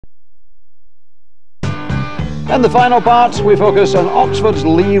In the final part, we focus on Oxford's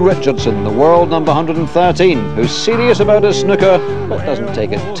Lee Richardson, the world number 113, who's serious about his snooker, but doesn't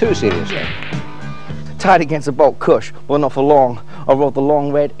take it too seriously. Tied against a bolt cush, well not for long. I rolled the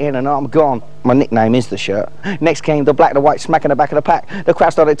long red in and I'm gone. My nickname is the shirt. Next came the black, the white, smack in the back of the pack. The crowd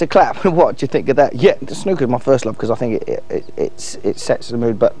started to clap. What do you think of that? Yeah, the snooker's my first love because I think it sets the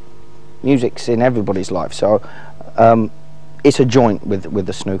mood, but music's in everybody's life, so it's a joint with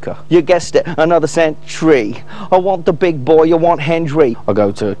the snooker. You guessed it, another century. I want the big boy, you want Hendry. I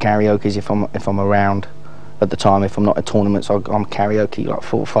go to karaoke's if I'm around at the time. If I'm not at tournaments, I'm karaoke like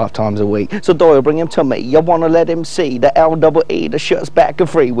 4 or 5 times a week. So Doyle, bring him to me. You want to let him see the L-double-E, the shirt's back and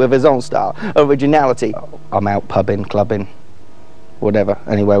free with his own style, originality. I'm out pubbing, clubbing, whatever,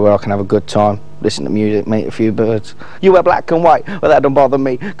 anywhere where I can have a good time, listen to music, meet a few birds. You wear black and white, well that don't bother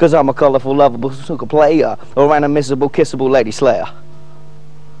me, because I'm a colourful, lovable snooker player, or an unmissable, kissable lady slayer.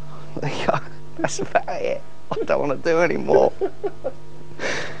 That's about it. I don't want to do any more.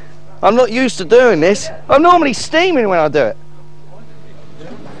 I'm not used to doing this. I'm normally steaming when I do it.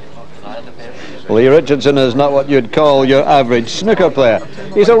 Lee Richardson is not what you'd call your average snooker player.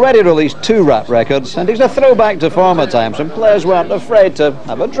 He's already released 2 rap records, and he's a throwback to former times when players weren't afraid to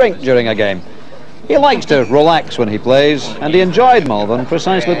have a drink during a game. He likes to relax when he plays, and he enjoyed Malvern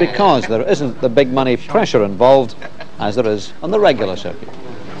precisely because there isn't the big money pressure involved as there is on the regular circuit.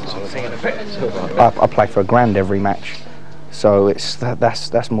 I play for $1,000 every match. So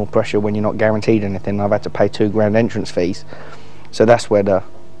that's more pressure when you're not guaranteed anything. I've had to pay $2,000 entrance fees, so that's where the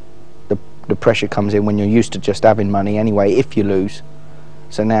pressure comes in when you're used to just having money anyway. If you lose,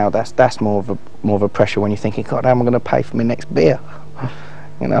 so now that's more of a pressure when you're thinking, God, how am I going to pay for my next beer?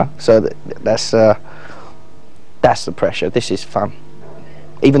 You know, so that's the pressure. This is fun,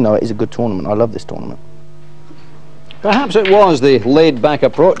 even though it is a good tournament. I love this tournament. Perhaps it was the laid-back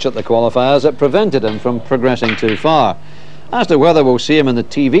approach at the qualifiers that prevented him from progressing too far. As to whether we'll see him in the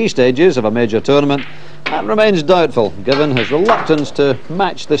TV stages of a major tournament, that remains doubtful, given his reluctance to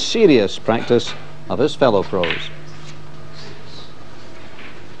match the serious practice of his fellow pros.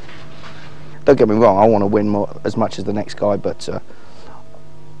 Don't get me wrong, I want to win as much as the next guy, but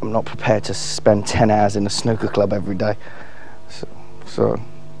I'm not prepared to spend 10 hours in a snooker club every day.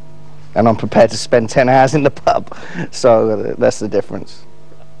 And I'm prepared to spend 10 hours in the pub, so that's the difference.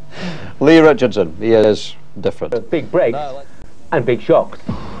 Lee Richardson, he is different. Big breaks and big shocks.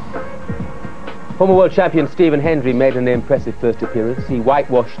 Former world champion Stephen Hendry made an impressive first appearance. He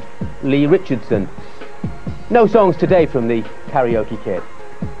whitewashed Lee Richardson. No songs today from the Karaoke Kid.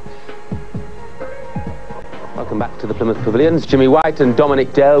 Welcome back to the Plymouth Pavilions. Jimmy White and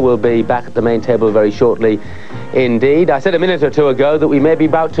Dominic Dale will be back at the main table very shortly indeed. I said a minute or two ago that we may be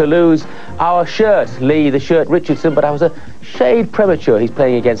about to lose our shirt, Lee the Shirt Richardson, but I was a shade premature. He's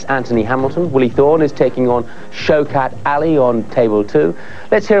playing against Anthony Hamilton. Willie Thorne is taking on Showkat Ali on table 2.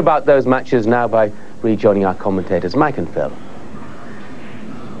 Let's hear about those matches now by rejoining our commentators, Mike and Phil.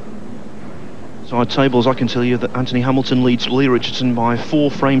 Side tables, I can tell you that Anthony Hamilton leads Lee Richardson by 4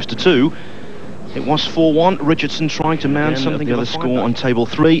 frames to 2. It was 4-1, Richardson trying to mount something of a score on table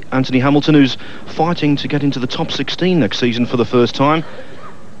 3. Anthony Hamilton, who's fighting to get into the top 16 next season for the first time.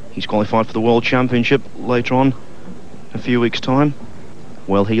 He's qualified for the World Championship later on, a few weeks' time.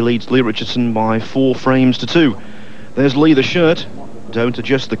 Well, he leads Lee Richardson by 4 frames to 2. There's Lee the Shirt. Don't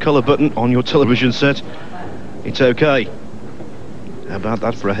adjust the colour button on your television set. It's okay. How about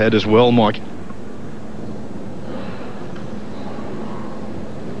that for a head as well, Mike?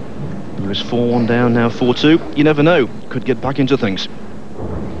 He was 4-1 down, now 4-2. You never know, could get back into things.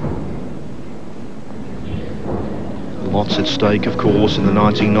 Lots at stake, of course, in the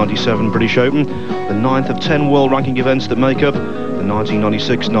 1997 British Open, the 9th of 10 world ranking events that make up the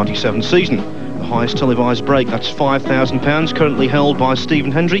 1996-97 season. The highest televised break, that's £5,000, currently held by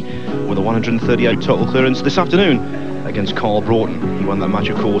Stephen Hendry, with a 138 total clearance this afternoon against Carl Broughton. He won that match,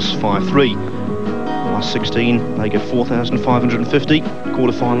 of course, 5-3. Last 16, they get 4,550,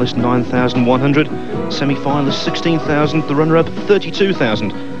 quarter-finalist 9,100, semi-finalist 16,000, the runner-up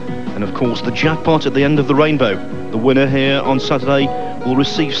 32,000. And of course the jackpot at the end of the rainbow. The winner here on Saturday will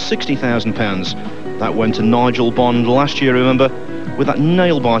receive £60,000. That went to Nigel Bond last year, remember, with that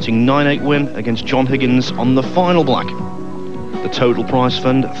nail-biting 9-8 win against John Higgins on the final black. The total prize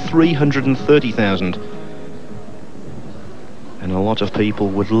fund, £330,000. And a lot of people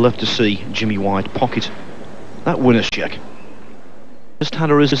would love to see Jimmy White pocket that winner's cheque. Just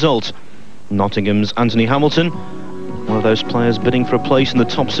had a result. Nottingham's Anthony Hamilton, one of those players bidding for a place in the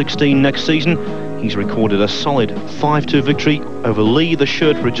top 16 next season. He's recorded a solid 5-2 victory over Lee the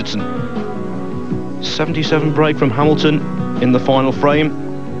Shirt Richardson. 77 break from Hamilton in the final frame.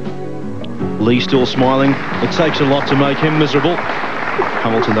 Lee still smiling. It takes a lot to make him miserable.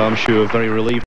 Hamilton, though, I'm sure, very relieved.